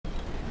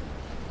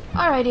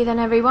Alrighty then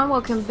everyone,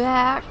 welcome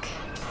back.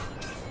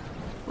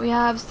 We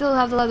still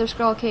have the leather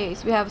scroll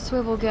case, we have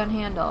swivel gun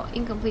handle,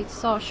 incomplete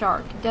saw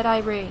shark, dead-eye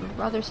ring,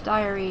 brother's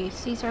diary,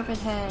 sea serpent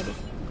head,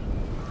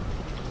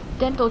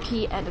 dental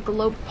key and a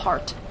globe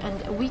part,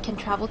 and we can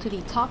travel to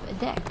the top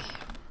deck.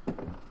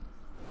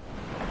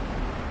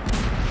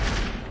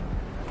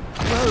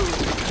 Whoa.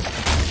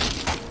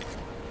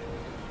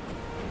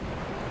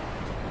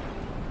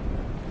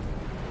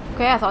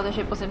 Okay, I thought the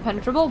ship was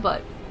impenetrable,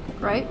 but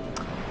right.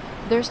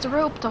 There's the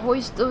rope to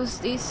hoist those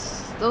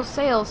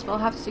sails. We'll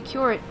have to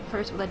secure it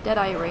first with a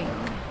dead-eye ring.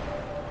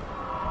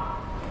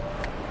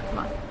 Come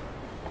on.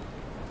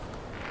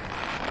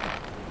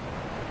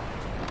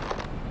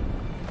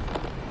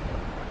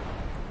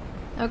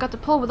 I've got to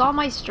pull with all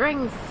my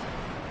strength.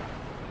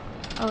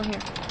 Oh, here.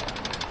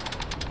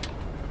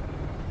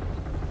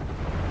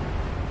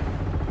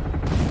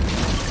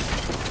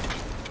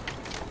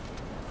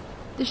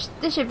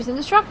 This ship is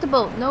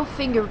indestructible. No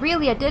finger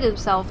really outdid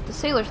himself. The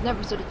sailors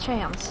never stood a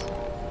chance.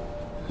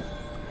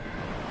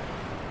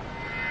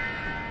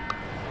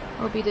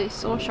 Will be the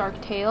soul shark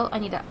tail. I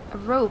need a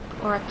rope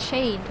or a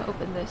chain to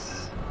open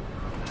this.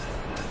 I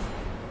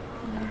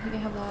don't think I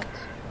have that.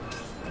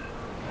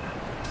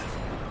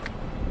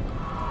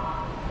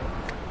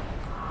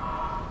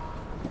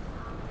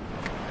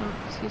 Oh,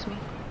 excuse me.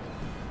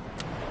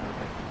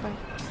 Okay,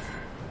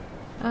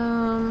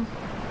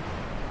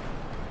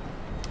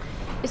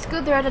 it's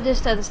good they're at a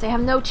distance. They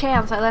have no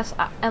chance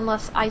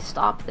unless I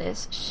stop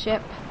this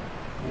ship.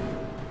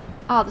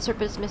 Ah, the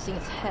serpent is missing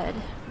its head,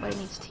 but it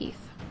needs teeth.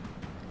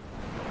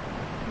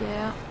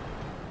 Yeah.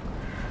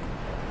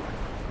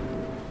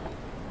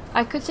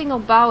 I could signal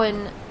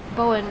Bowen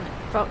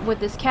with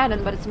this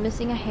cannon, but it's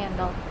missing a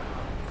handle.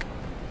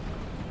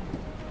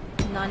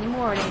 Not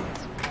anymore, it ain't.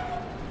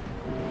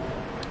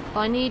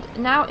 All I need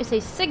now is a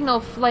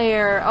signal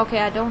flare. Okay,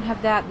 I don't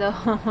have that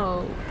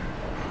though.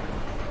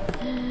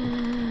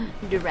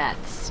 The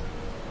rats.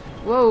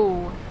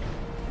 Whoa.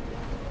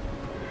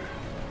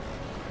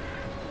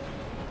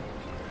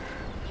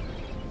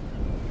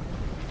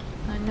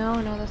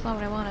 No, that's not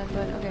what I wanted,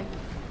 but okay.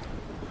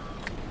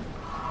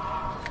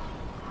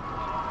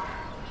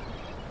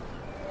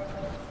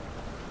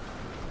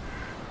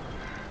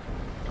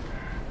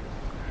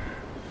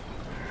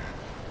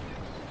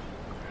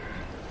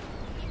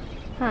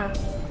 Huh.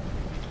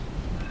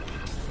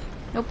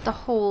 Nope, the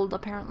hold,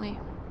 apparently.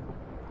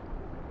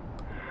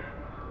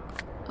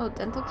 Oh,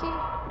 dental key?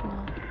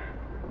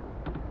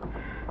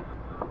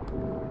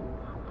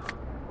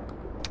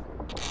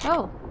 No.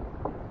 Oh.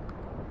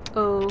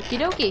 Okie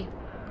dokie.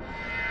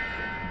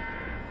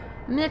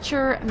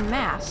 Miniature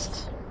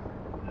mast.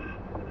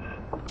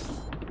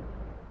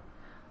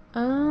 I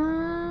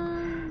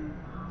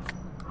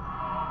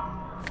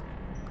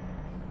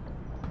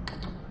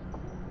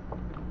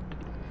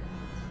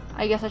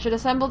guess I should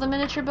assemble the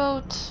miniature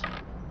boat.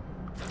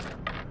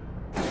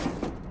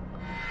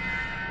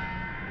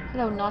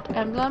 Hello, not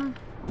emblem.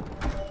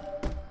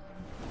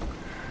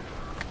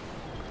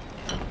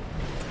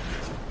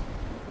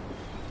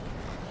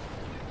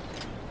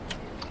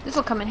 This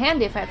will come in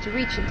handy if I have to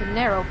reach into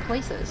narrow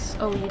places.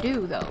 Oh, you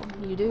do, though.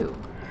 You do.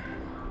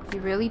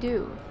 You really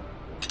do.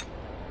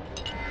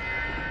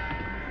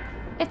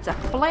 It's a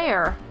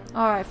flare!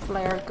 Alright,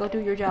 flare. Go do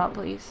your job,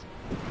 please.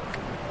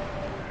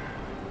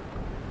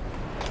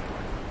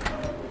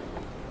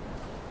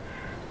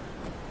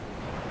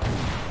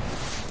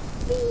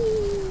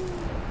 Whee!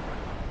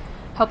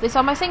 Hope they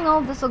saw my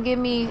signal. This will give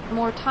me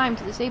more time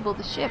to disable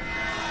the ship.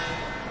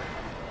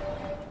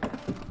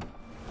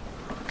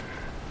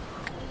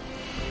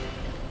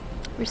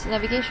 Reach the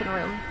navigation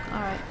room.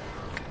 Alright.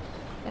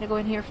 Gotta go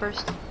in here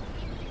first.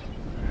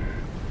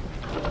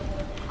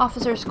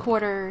 Officer's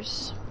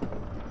quarters.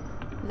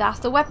 That's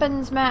the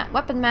weapon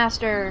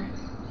master.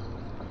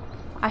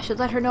 I should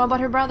let her know about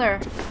her brother.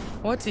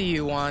 What do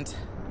you want?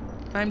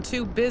 I'm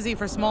too busy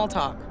for small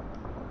talk.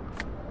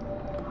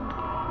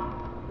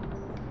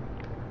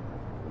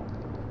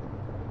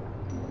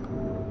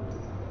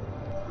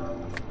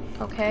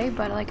 Okay,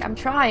 but like I'm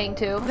trying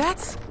to.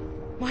 That's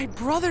my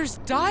brother's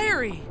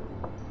diary.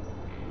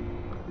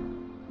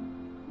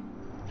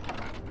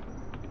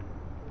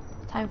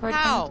 Time for her to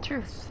tell the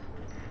truth.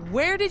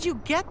 Where did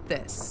you get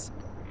this?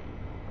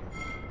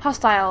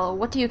 Hostile,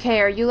 what do you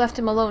care? You left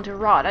him alone to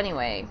rot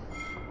anyway.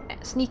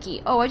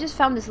 Sneaky. Oh, I just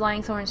found this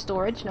lying somewhere in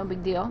storage. No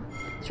big deal.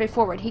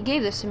 Straightforward. He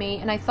gave this to me,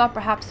 and I thought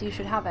perhaps you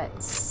should have it.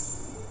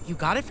 You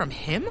got it from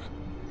him?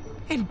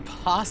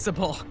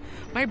 Impossible.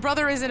 My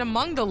brother isn't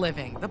among the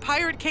living. The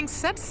Pirate King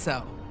said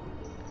so.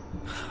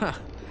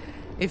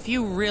 If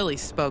you really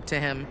spoke to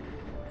him,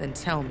 then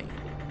tell me.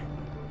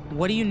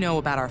 What do you know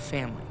about our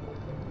family?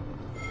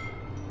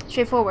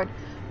 Straightforward.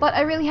 But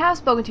I really have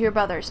spoken to your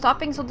brother. Stop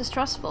being so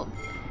distrustful.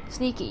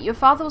 Sneaky. Your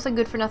father was a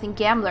good-for-nothing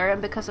gambler,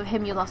 and because of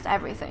him you lost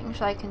everything.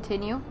 Shall I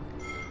continue?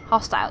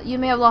 Hostile. You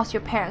may have lost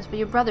your parents, but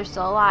your brother's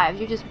still alive.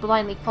 You're just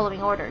blindly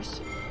following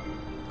orders.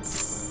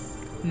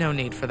 No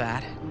need for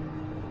that.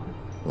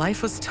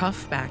 Life was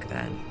tough back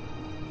then,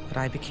 but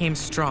I became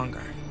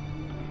stronger.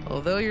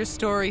 Although your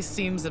story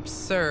seems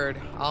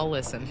absurd, I'll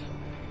listen.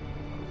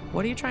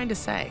 What are you trying to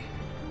say?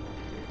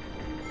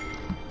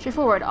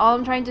 Straightforward. All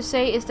I'm trying to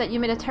say is that you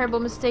made a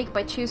terrible mistake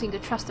by choosing to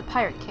trust the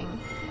Pirate King.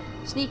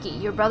 Sneaky,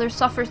 your brother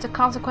suffers the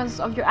consequences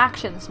of your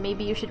actions.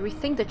 Maybe you should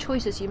rethink the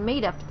choices you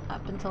made up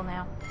until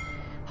now.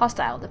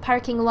 Hostile, the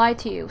Pirate King lied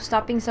to you.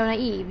 Stop being so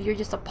naive. You're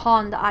just a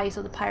pawn in the eyes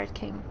of the Pirate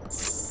King.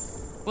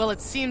 Well,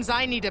 it seems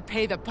I need to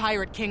pay the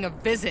Pirate King a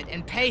visit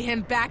and pay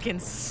him back in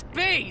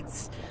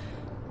spades.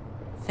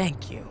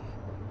 Thank you.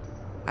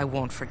 I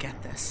won't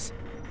forget this.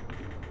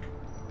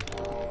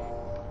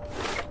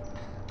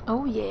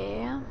 Oh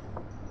yeah.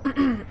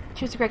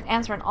 Choose the correct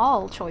answer in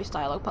all choice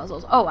dialogue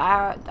puzzles. Oh,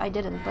 I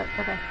didn't, but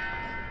okay.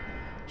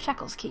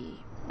 Shackles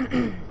key.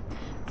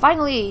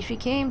 Finally, she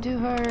came to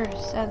her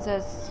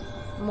senses.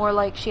 More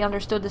like she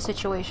understood the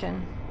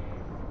situation.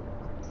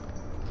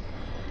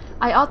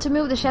 I ought to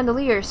move the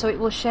chandelier so it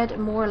will shed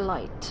more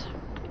light.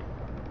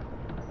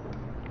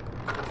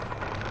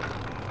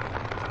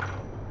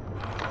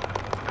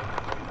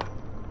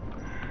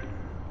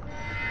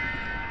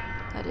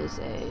 That is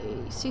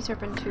a sea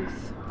serpent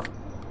tooth.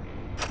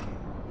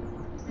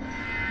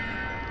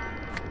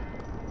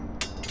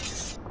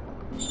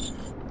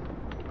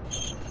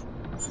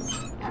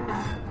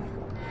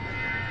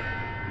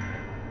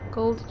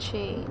 Gold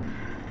chain.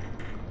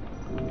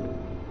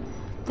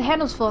 The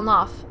handle's fallen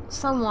off.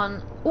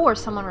 Someone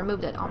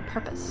removed it on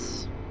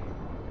purpose.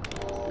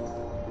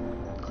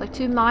 Collect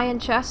 2 Mayan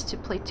chests to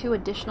play 2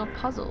 additional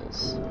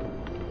puzzles.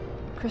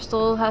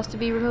 Crystal has to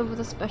be removed with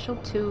a special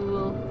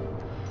tool.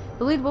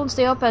 The lid won't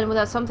stay open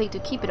without something to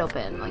keep it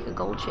open, like a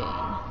gold chain.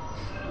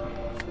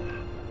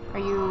 Are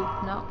you...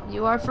 No,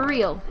 you are for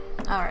real.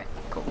 Alright,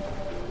 cool.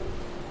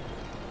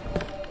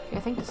 Okay, I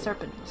think the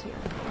serpent was here.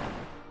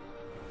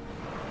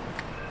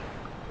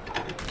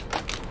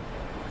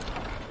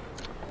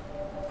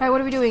 Alright, what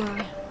are we doing?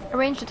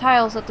 Arrange the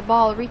tiles so that the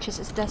ball reaches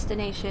its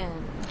destination.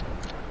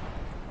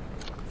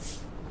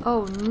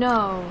 Oh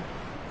no.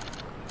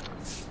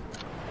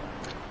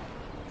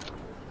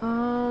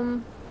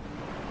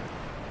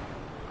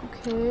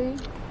 Okay.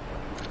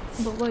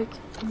 But like,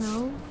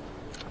 no.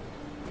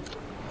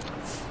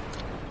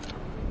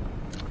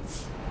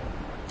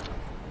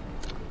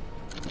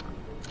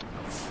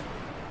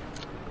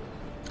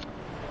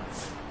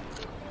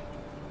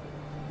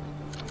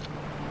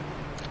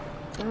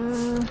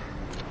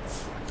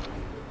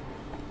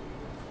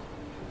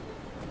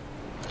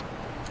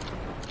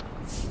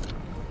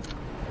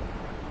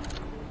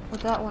 Well,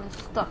 that one is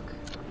stuck.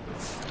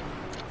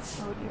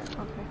 Oh dear,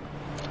 okay.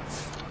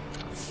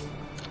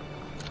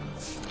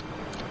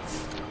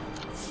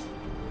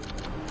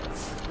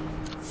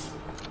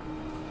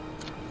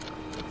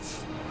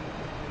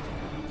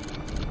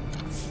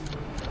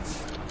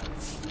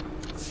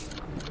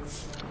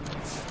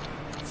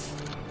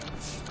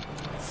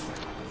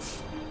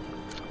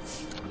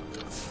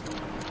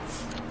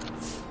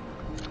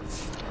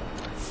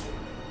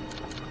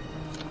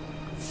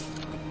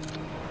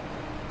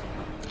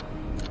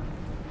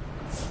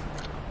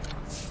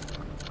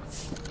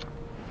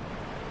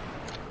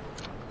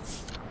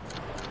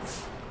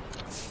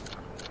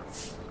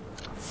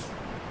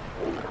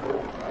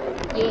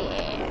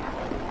 Yeah.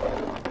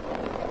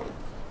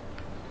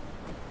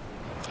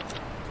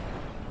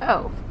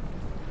 Oh.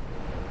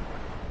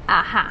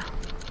 Aha.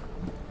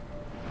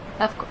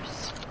 Of course.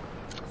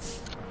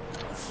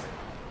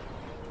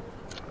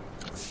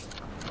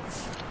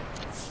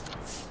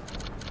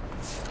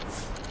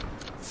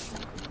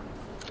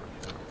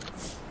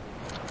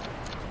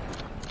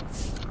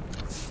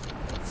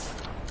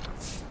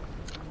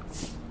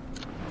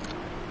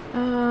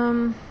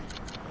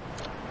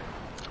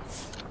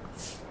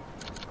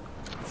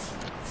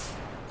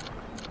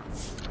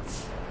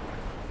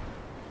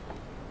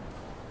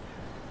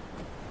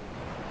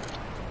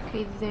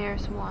 Okay,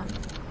 there's one.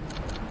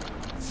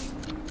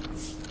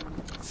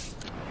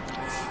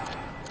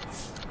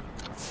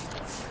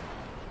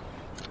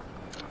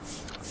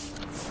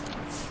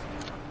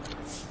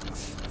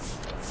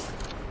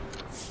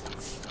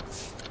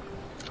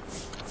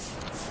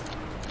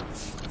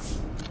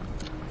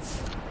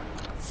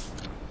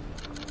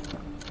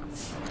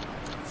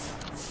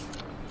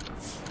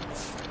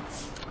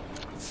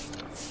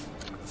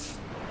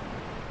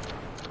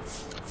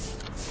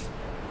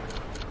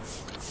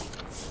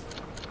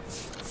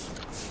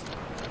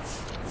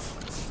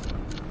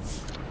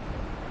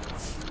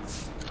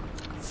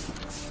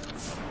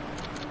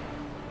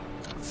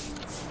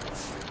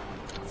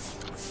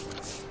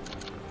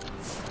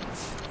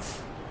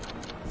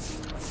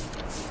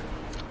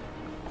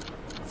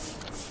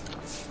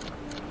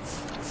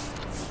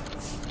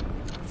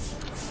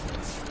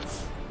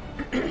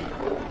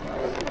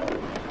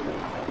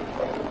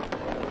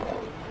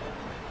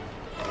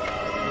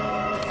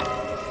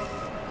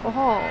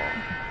 Oh,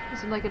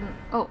 this is like an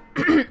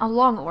a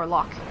long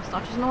oarlock. It's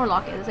not just an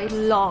oarlock; it is a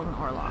long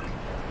oarlock.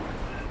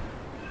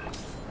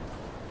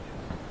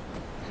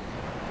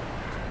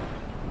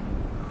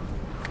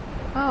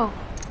 Oh,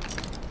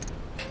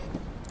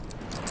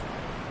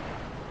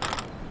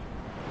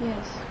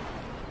 yes.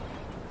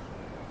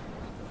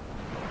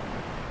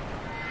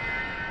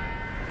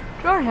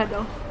 Door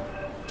handle.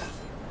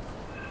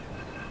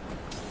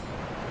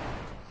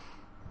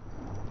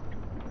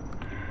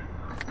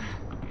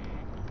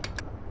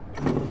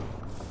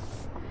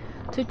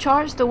 To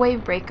charge the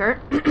wave breaker,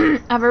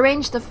 I've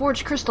arranged the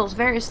forged crystals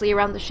variously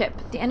around the ship.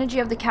 The energy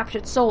of the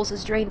captured souls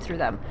is drained through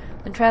them,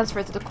 then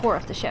transferred to the core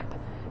of the ship.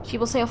 She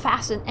will sail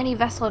faster than any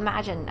vessel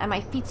imagined, and my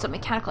feats of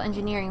mechanical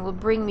engineering will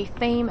bring me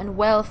fame and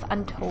wealth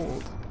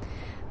untold.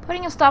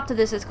 Putting a stop to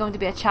this is going to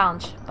be a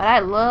challenge, but I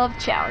love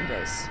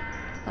challenges.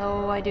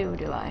 Oh, I do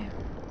I?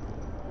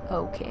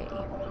 Okay.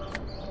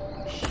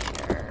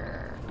 Sure.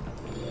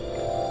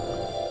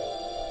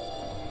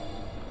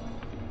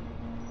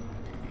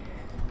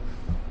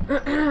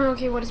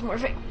 Okay, what is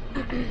morphing?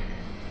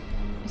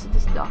 Is it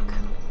this duck?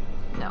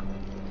 No.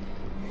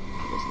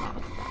 It is not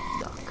that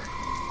duck.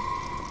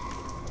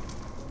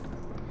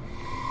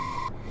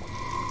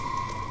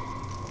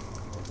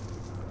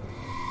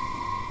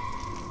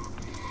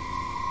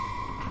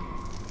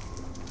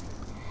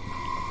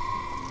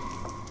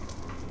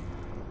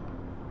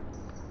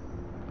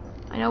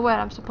 I know what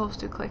I'm supposed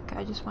to click.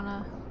 I just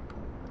wanna...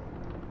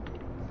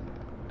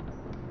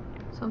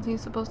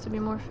 Something's supposed to be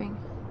morphing.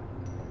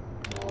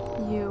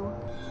 You.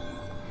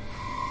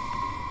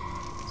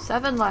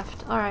 7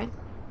 left. Alright.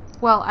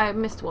 Well, I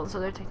missed one, so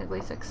there are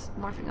technically 6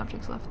 morphing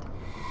objects left.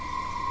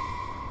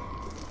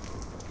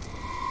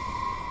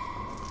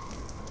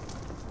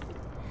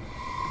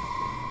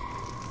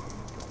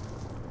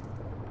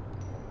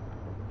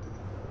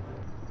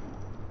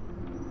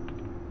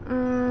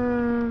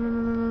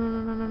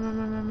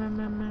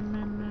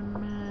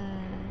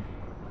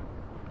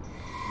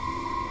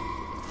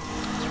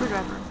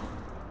 Screwdriver.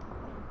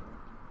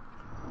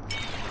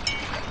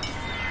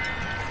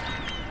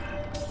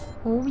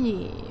 Oh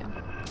yeah.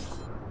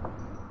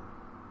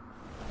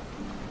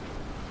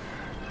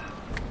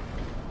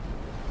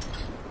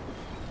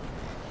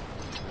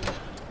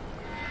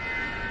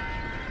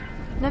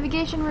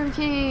 Navigation room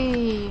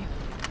key.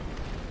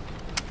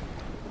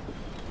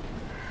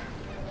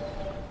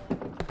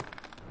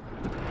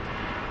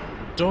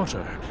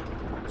 Daughter,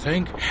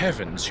 thank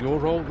heavens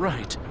you're all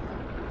right.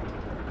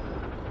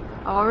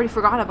 I already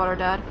forgot about our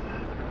dad.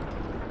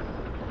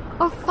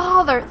 Oh,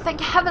 father!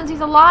 Thank heavens he's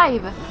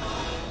alive!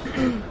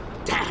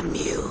 Damn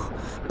you,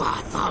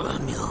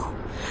 Bartholomew,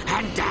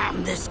 and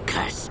damn this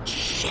cursed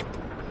ship.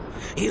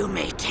 You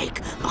may take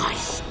my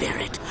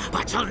spirit,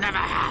 but you'll never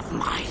have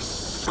my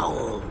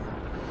soul.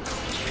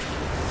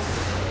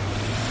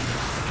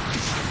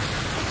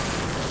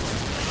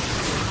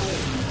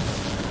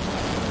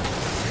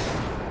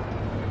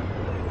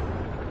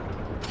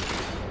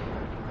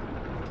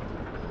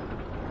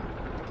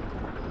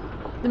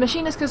 The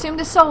machine has consumed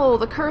his soul.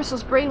 The curse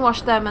has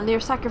brainwashed them, and they are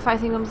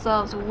sacrificing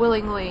themselves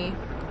willingly.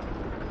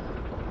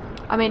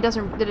 I mean, it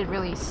didn't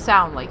really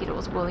sound like it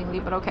was willingly,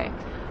 but okay.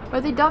 What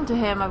have they done to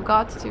him? I've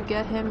got to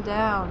get him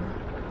down.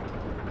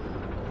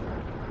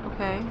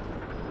 Okay.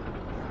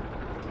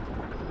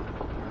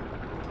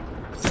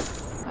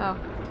 Oh.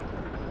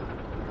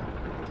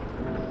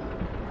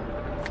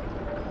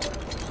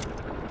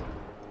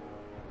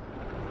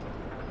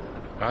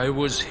 I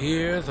was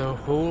here the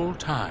whole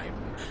time,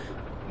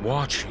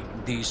 watching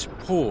these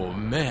poor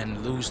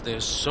men lose their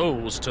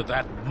souls to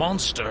that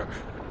monster.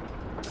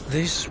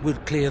 This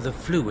would clear the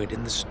fluid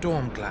in the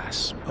storm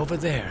glass over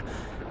there.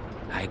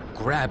 I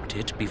grabbed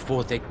it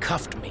before they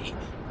cuffed me.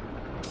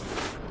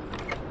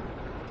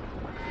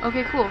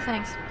 Okay, cool,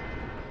 thanks.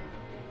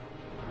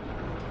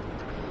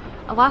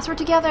 Alas, we're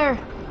together!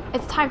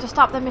 It's time to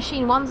stop the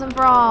machine once and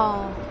for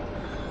all!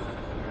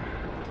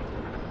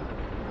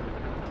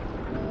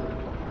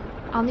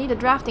 I'll need a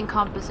drafting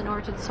compass in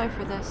order to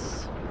decipher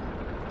this.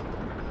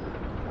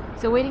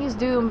 He's awaiting his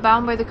doom,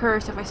 bound by the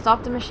curse. If I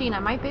stop the machine, I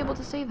might be able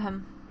to save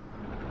him.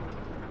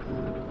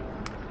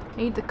 I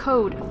need the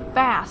code.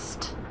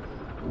 Fast!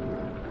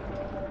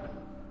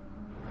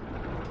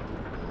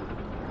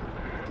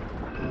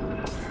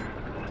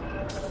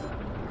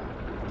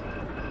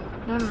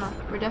 No.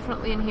 We're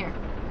definitely in here.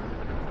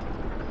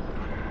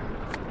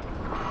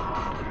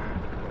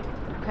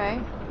 Okay.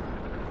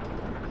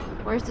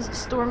 Where's this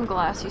storm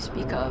glass you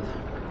speak of?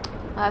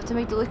 I have to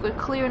make the liquid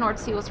clear in order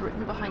to see what's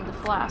written behind the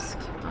flask.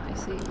 Oh, I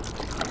see.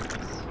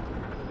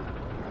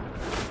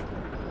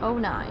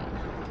 09.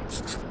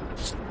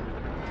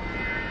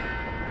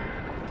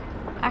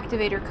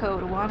 Activator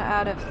code 1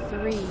 out of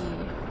 3.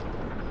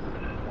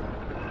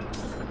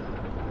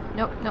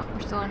 Nope,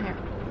 we're still in here.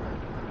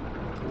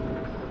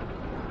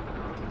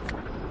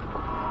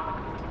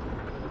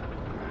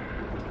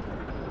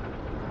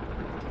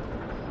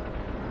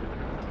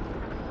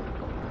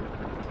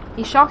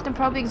 He's shocked and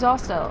probably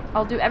exhausted.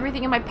 I'll do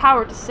everything in my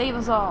power to save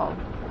us all.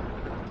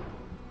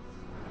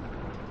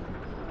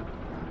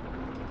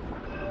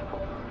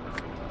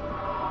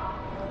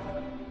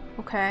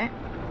 Okay.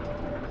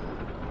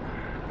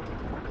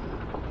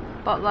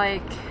 But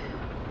like...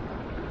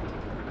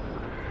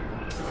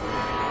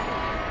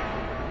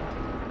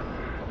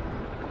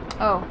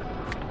 Oh.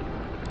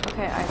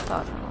 Okay, I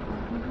thought...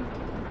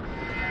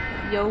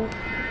 Yo.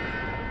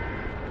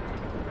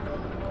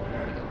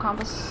 There we go,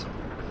 compass.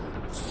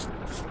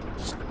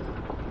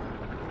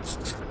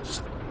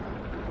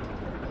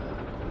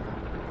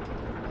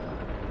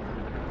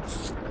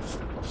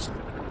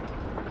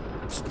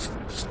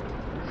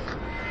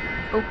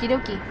 Okie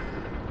dokie.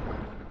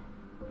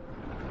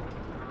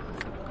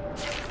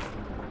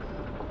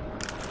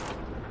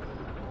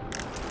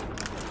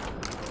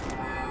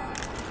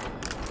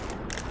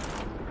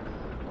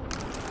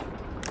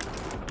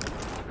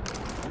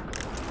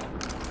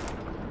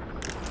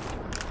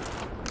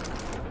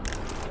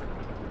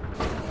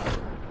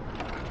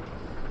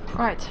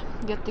 Right,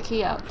 get the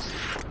key out.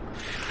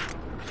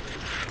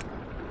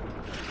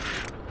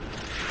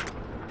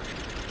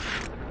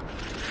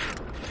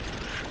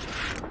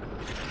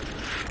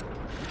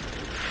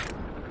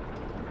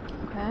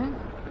 Okay.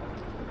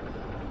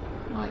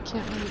 Well, I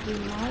can't really do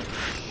much.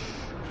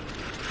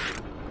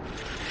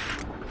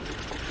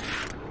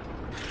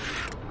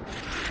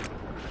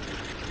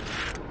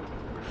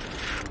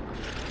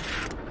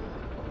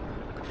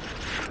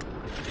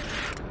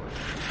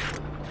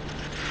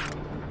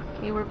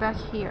 Okay, we're back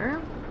here.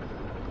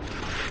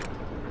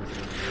 This is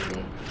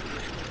really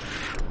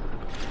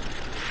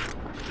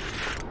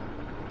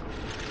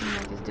seems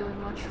like it's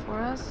doing much for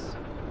us.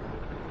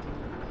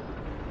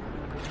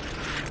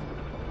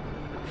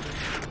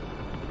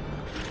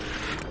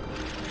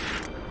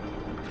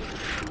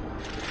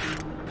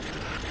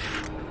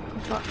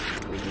 But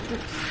we do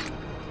this.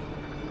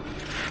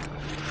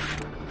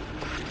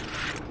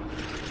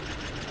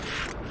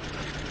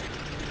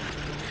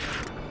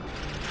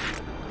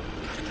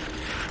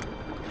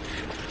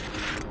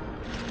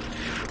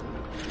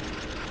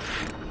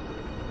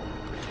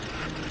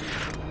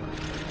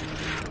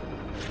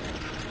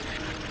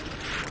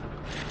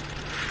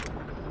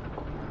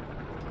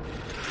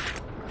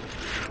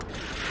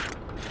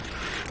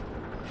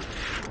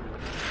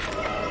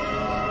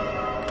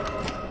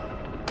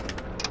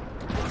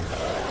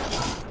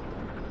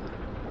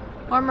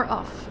 Armor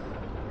off.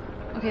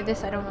 Okay,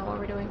 this I don't know what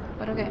we're doing,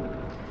 but okay.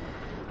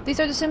 These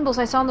are the symbols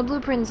I saw in the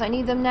blueprints. I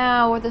need them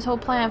now or this whole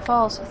plan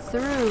falls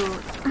through.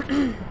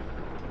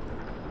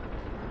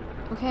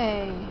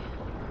 Okay.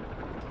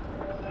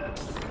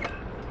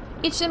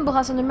 Each symbol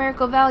has a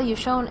numerical value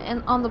shown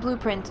on the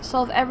blueprint.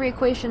 Solve every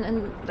equation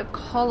in the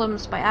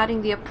columns by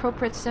adding the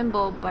appropriate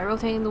symbol by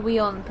rotating the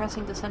wheel and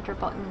pressing the center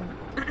button.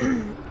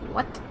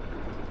 What?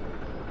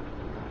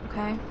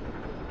 Okay.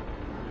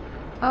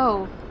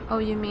 Oh,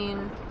 you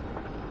mean...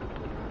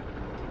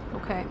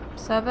 Okay,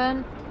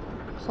 7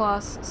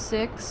 plus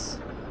 6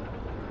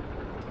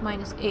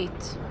 minus 8.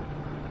 It's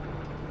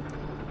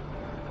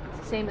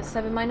the same as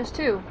 7 minus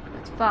 2.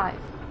 That's 5.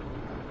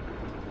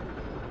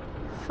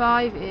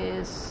 5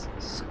 is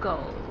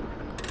skull.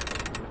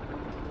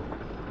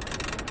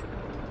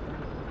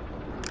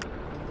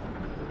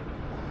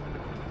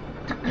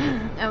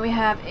 And we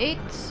have 8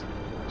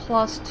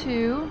 plus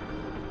 2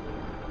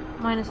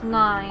 minus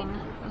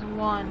 9 is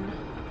 1.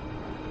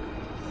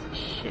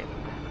 Ship.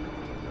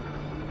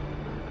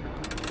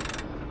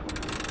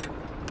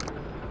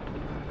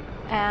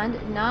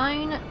 And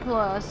 9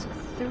 plus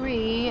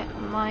 3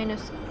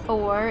 minus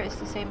 4 is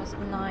the same as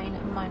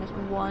 9 minus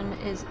 1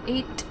 is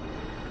 8.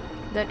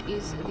 That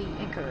is the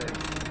anchor.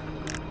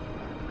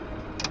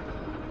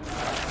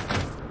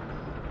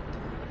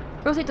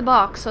 Rotate the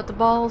box so that the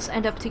balls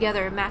end up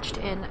together, matched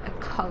in a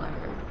color.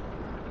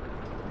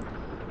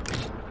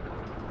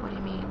 What do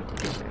you mean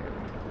together?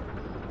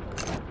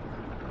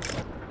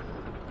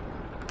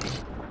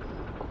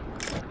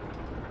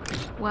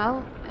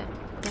 Well, it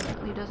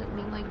definitely doesn't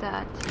mean like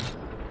that.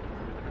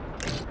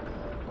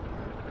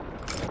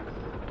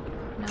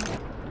 No.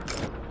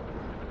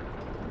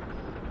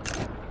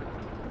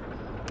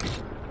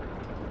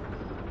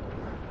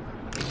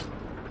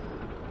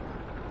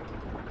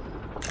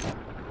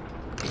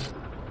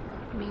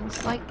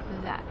 Means like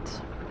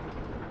that.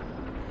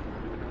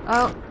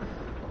 Oh.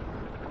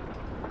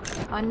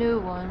 A new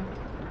one.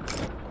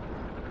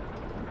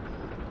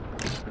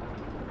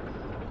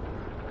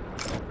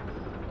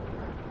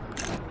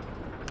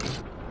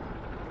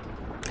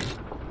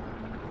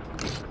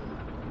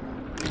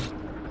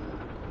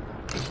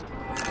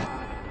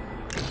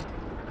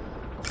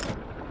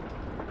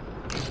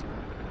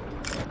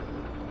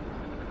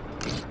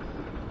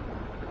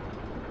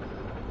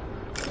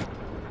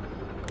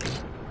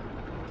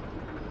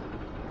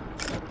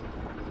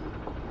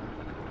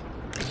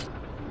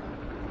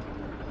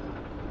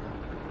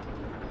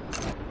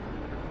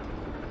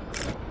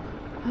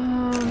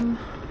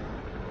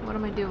 What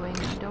am I doing?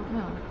 I don't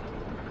know.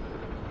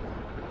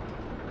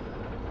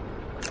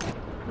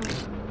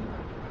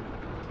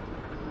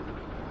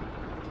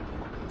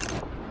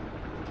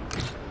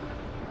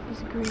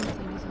 This green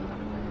thing is in the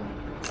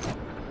way.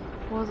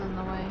 Was in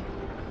the way.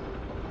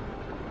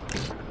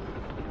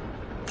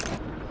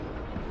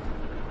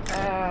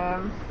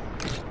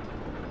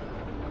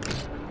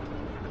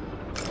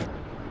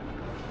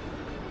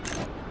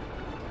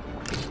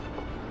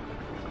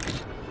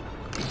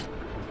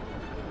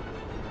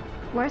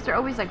 Why is there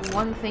always like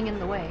one thing in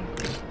the way?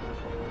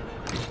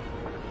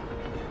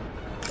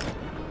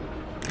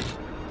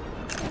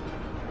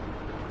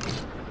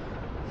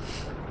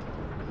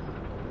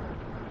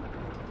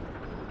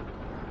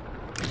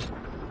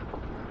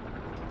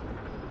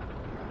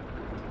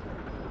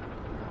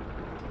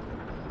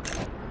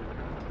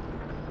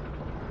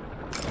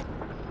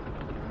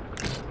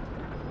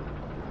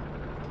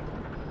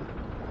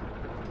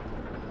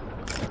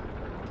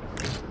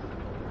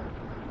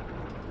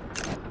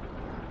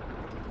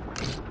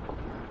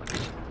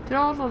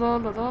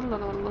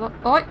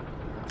 Oi!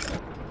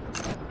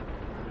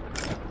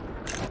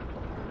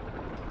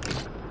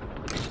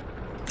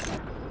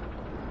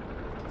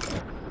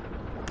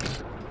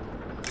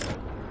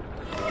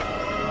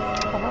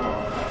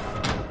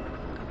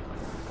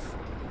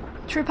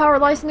 True power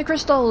lies in the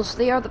crystals.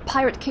 They are the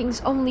Pirate King's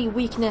only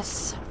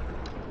weakness.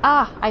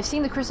 Ah, I've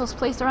seen the crystals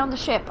placed around the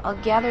ship.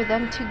 I'll gather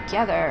them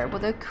together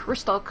with a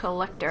crystal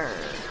collector.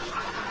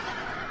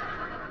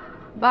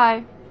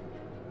 Bye.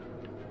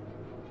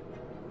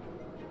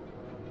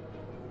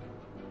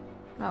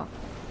 Oh.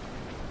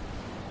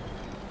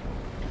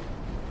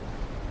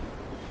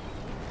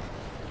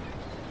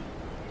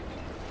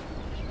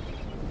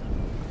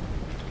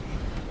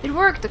 It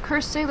worked! The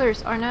cursed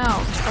sailors are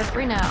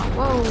free now.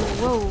 Whoa,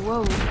 whoa,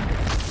 whoa.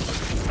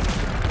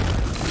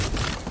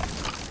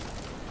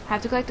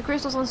 Have to collect the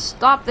crystals and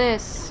stop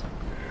this.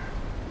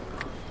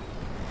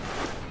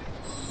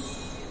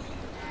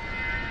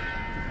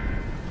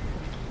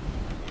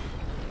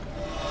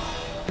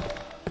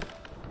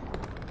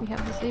 We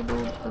have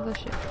disabled the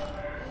ship.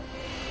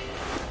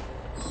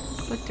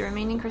 Collect the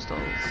remaining crystals.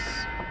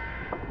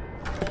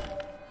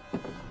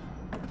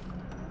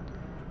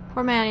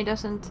 Poor man, he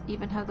doesn't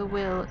even have the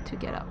will to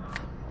get up.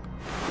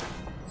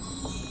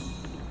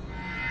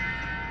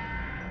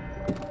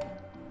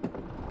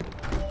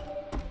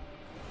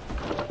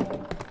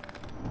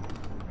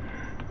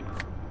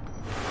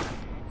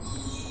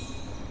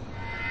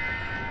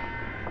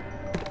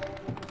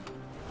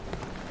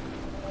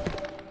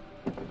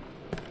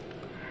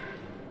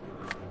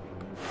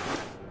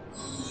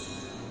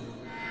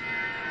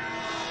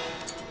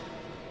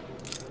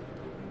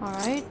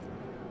 Alright.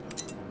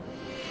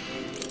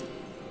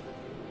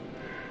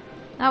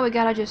 Now we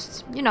gotta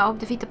just, you know,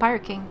 defeat the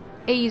Pirate King.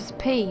 Ace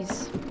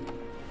pays.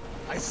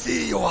 I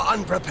see you are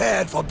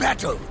unprepared for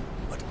battle,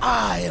 but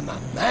I am a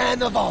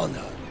man of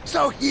honor.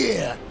 So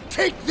here,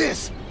 take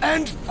this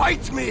and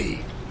fight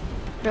me!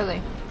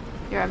 Really?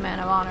 You're a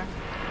man of honor.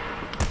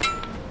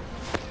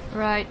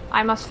 Right.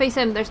 I must face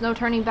him. There's no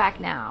turning back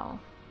now.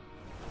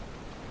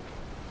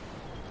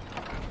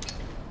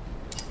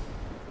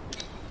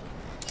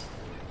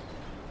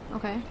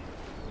 Okay.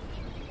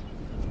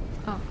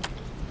 Oh.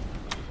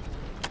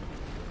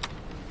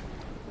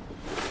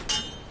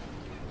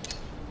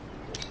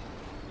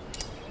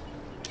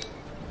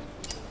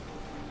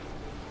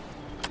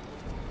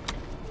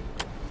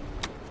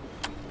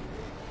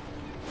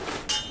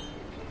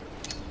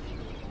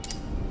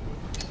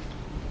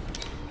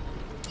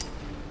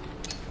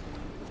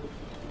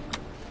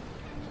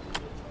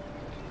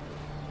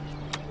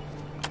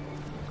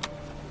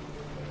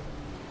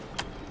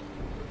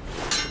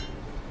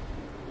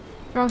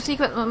 Wrong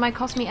sequence might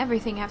cost me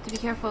everything. I have to be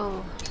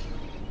careful.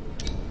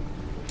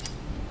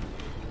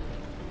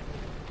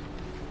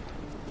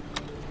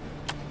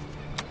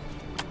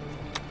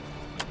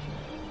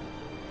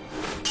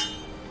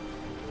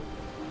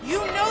 You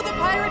know the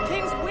Pirate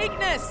King's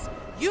weakness!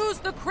 Use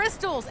the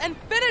crystals and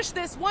finish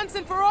this once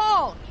and for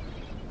all!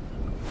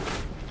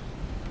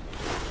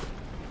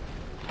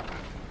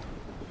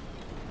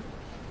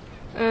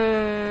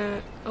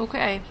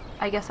 Okay.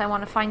 I guess I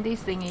want to find these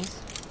thingies.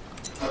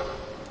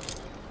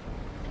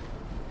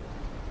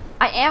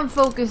 I am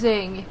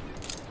focusing!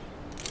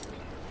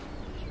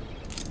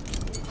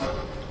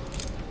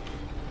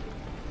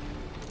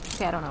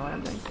 Okay, I don't know what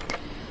I'm doing.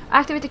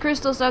 Activate the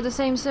crystals are the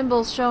same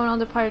symbols shown on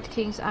the Pirate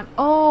King's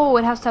oh,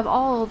 it has to have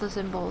all the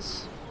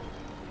symbols.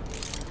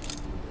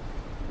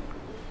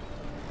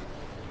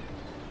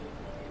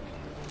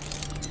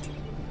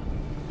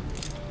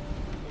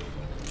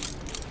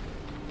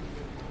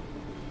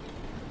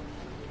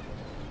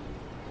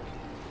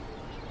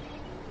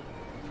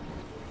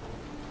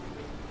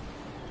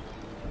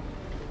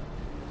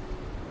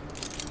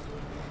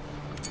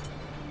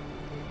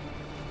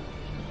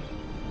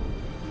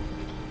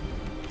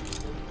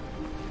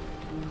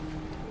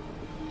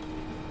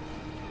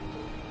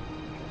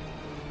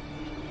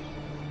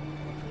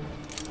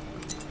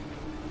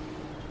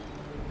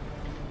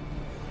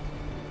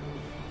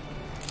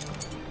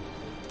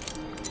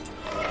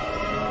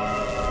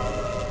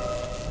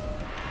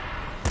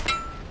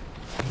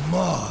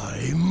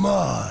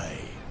 My.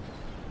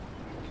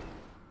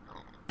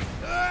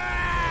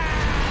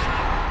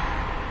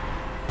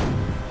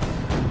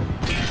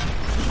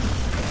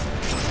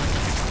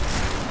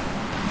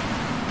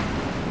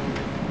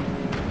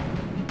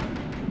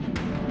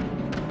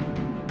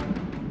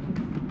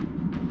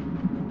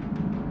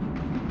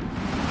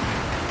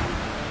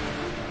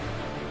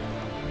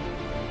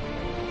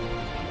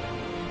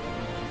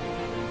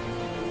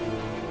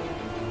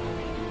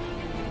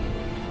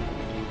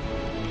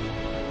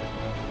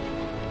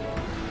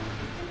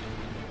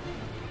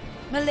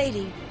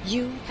 Milady,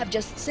 you have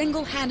just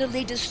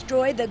single-handedly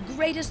destroyed the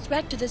greatest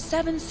threat to the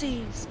Seven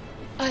Seas.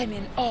 I'm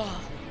in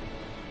awe.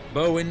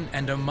 Bowen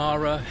and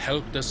Amara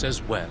helped us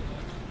as well.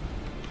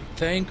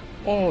 Thank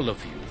all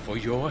of you for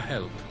your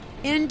help.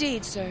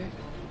 Indeed, sir.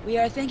 We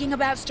are thinking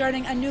about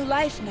starting a new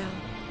life now,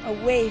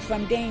 away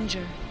from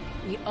danger.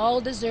 We all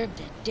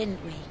deserved it,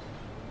 didn't we?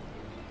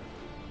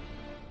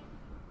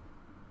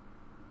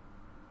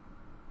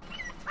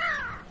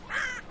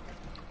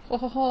 Ho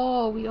ho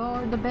ho, we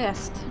are the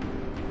best.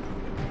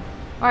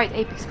 Alright,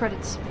 Apex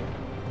credits.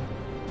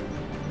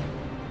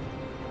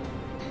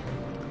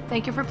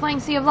 Thank you for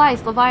playing Sea of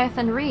Lies,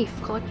 Leviathan Reef,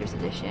 Collector's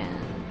Edition.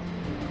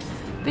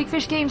 Big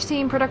Fish Games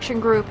Team Production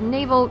Group,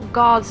 Naval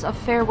Gods of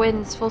Fair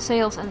Winds, Full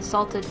Sails, and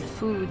Salted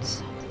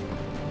Foods.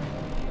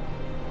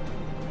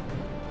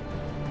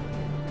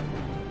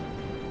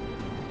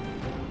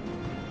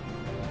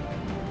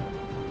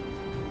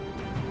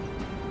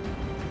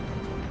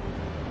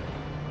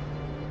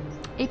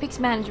 Apex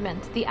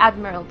Management, the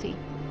Admiralty.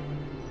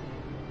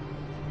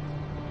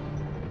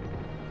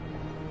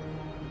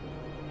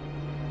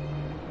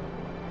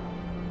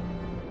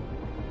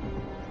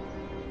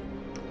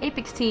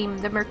 Apex Team,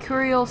 the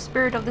Mercurial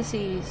Spirit of the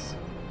Seas.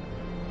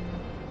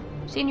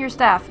 Senior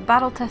Staff,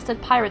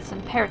 battle-tested pirates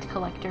and parrot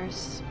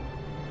collectors.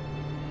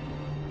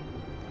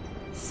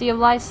 Sea of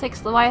Lies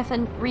 6,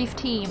 Leviathan Reef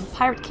Team,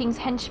 Pirate King's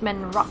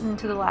henchmen rotten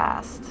to the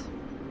last.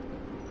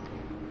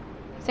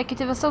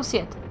 Executive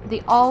Associate,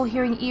 the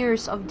all-hearing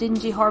ears of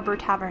Dingy Harbor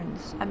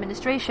Taverns.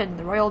 Administration,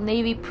 the Royal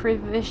Navy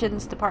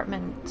Provisions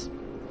Department.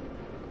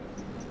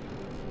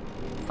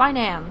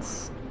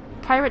 Finance,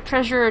 pirate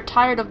treasurer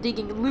tired of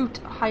digging loot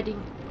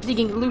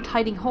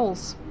hiding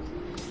holes.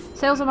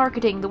 Sales and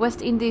marketing, the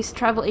West Indies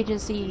travel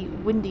agency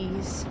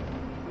Windies.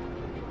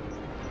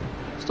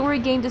 Story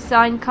game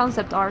design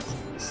concept art,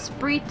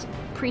 street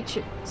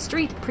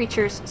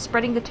preachers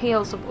spreading the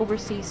tales of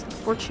overseas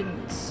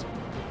fortunes.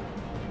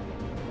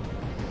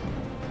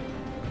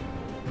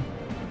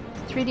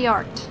 3D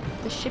art,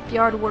 the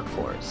shipyard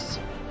workforce.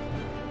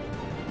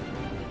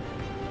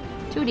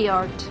 2D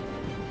art,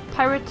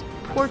 pirate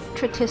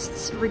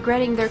portraitists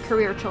regretting their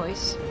career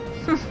choice.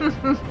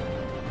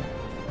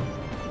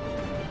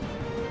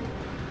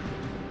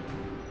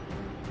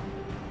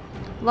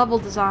 Level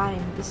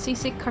design, the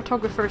seasick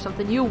cartographers of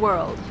the New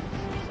World.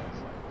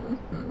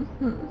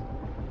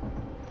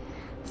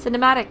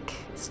 Cinematic,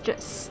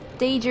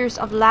 stagers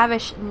of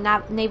lavish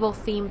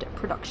naval-themed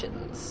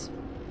productions.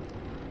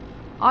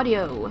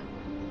 Audio,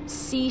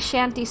 sea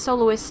shanty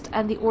soloist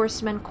and the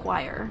oarsmen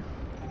choir.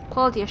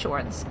 Quality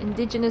assurance,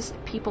 indigenous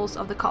peoples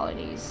of the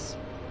colonies.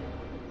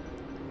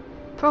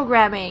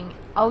 Programming,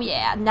 oh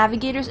yeah,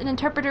 navigators and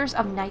interpreters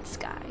of night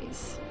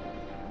skies.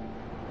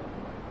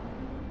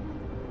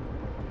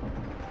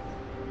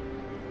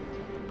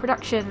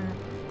 Production,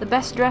 the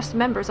best-dressed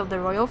members of the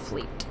Royal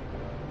Fleet.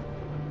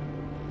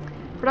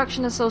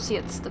 Production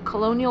associates, the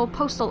colonial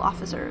postal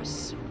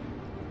officers.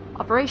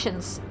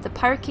 Operations, the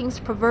Pirate King's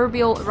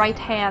proverbial right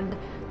hand,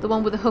 the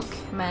one with the hook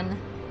men.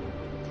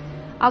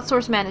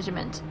 Outsource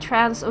management,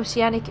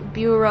 Transoceanic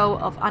Bureau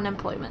of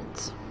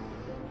Unemployment.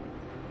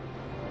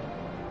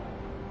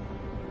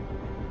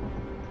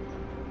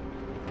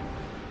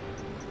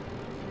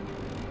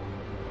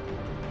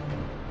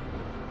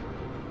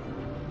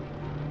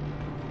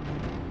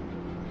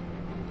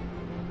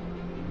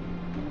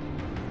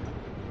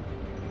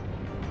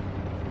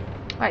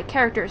 Alright,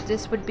 characters.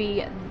 This would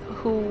be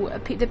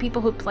the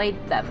people who played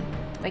them,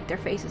 like their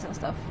faces and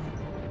stuff.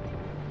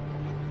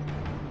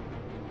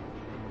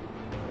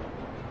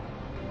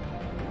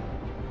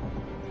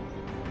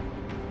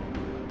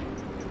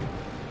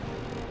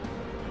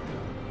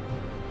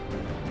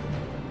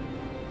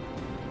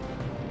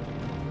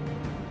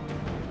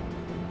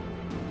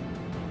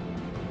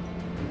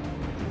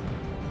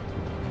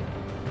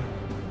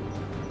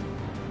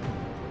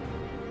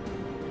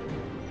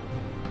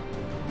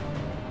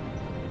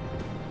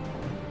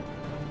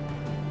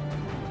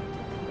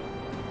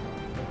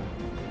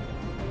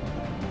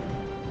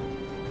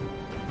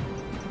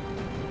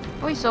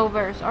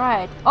 Voiceovers,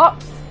 alright. Oh!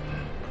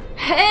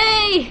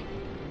 Hey!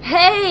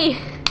 Hey!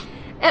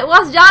 It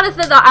was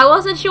Jonathan though. I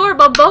wasn't sure,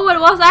 but Bowen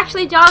was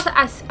actually Jonathan.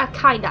 I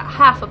kinda.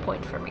 Half a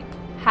point for me.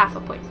 Half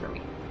a point for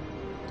me.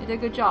 Did a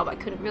good job. I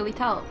couldn't really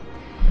tell.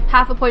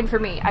 Half a point for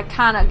me. I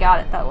kinda got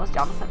it. That was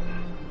Jonathan.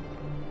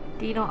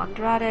 Dino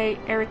Andrade,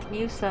 Eric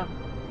Newsom,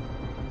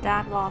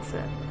 Dan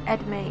Lawson,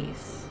 Ed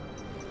Mays.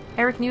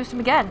 Eric Newsom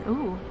again.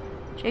 Ooh.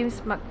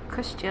 James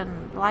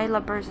McCustian,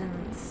 Lila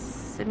Berzins,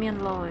 Simeon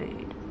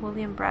Lloyd.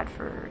 William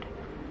Bradford,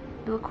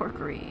 Bill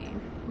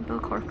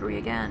Corkery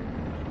again,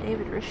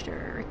 David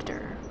Richter,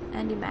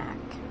 Andy Mack,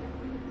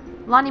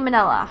 Lonnie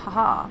Manella,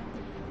 haha,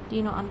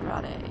 Dino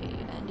Andrade,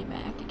 Andy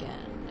Mack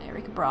again,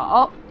 Eric Braun.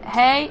 Oh,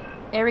 hey,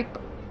 Eric.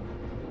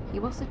 He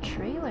was the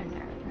trailer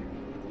nerd.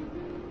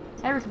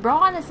 Eric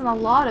Braun is in a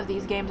lot of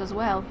these games as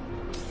well.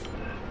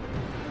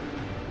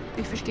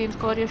 Big Fish Games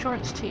Quality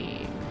Assurance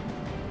Team.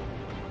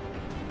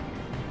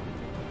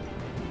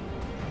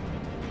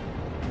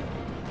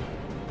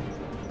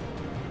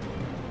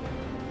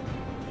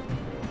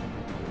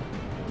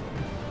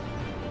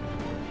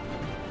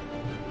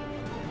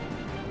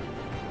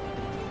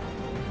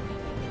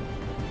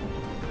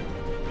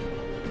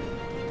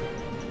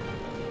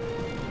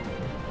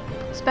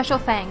 Special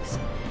thanks.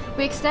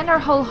 We extend our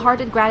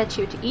wholehearted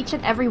gratitude to each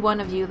and every one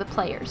of you, the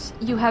players.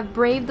 You have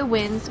braved the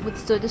winds,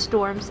 withstood the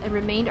storms, and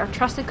remained our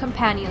trusted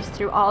companions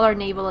through all our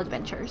naval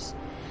adventures.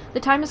 The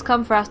time has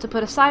come for us to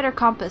put aside our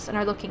compass and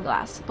our looking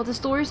glass, but the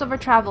stories of our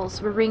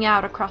travels will ring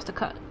out across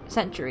the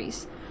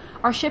centuries.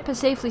 Our ship has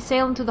safely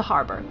sailed into the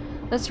harbor.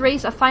 Let's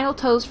raise a final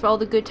toast for all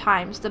the good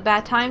times, the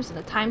bad times, and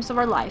the times of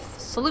our life.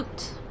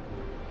 Salute!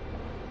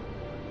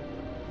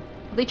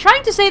 Are they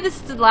trying to say this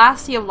is the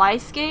last Sea of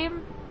Lies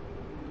game?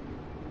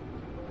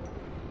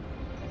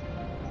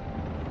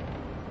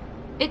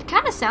 It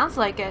kind of sounds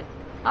like it.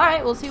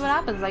 Alright, we'll see what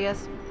happens, I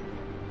guess,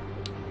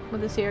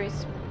 with the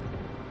series.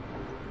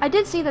 I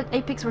did see that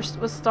Ep8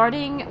 was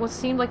starting what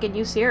seemed like a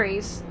new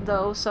series,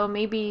 though, so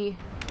maybe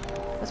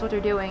that's what they're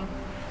doing.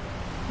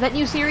 That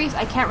new series,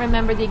 I can't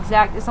remember the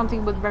exact, it's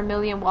something with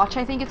Vermilion Watch,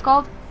 I think it's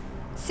called.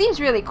 Seems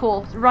really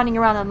cool, running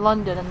around in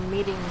London and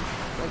meeting,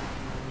 like,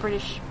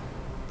 British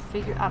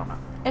figure, I don't know.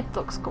 It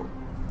looks cool.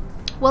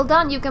 Well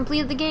done, you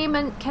completed the game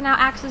and can now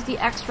access the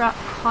extra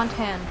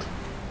content.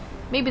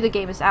 Maybe the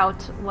game is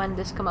out when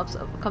this comes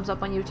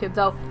up on YouTube,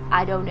 though,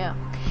 I don't know.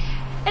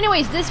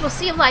 Anyways, this was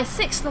Sea of Lies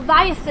 6,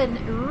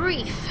 Leviathan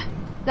Reef.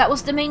 That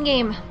was the main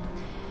game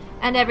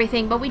and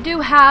everything, but we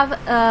do have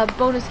a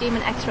bonus game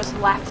and extras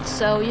left,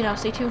 so, you know,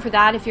 stay tuned for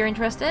that if you're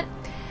interested.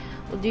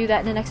 We'll do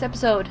that in the next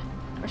episode,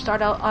 or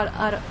start out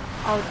on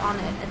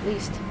it at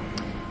least.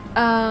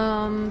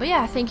 But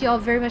yeah, thank you all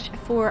very much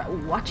for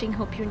watching.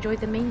 Hope you enjoyed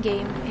the main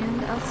game,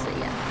 and I'll see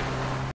ya.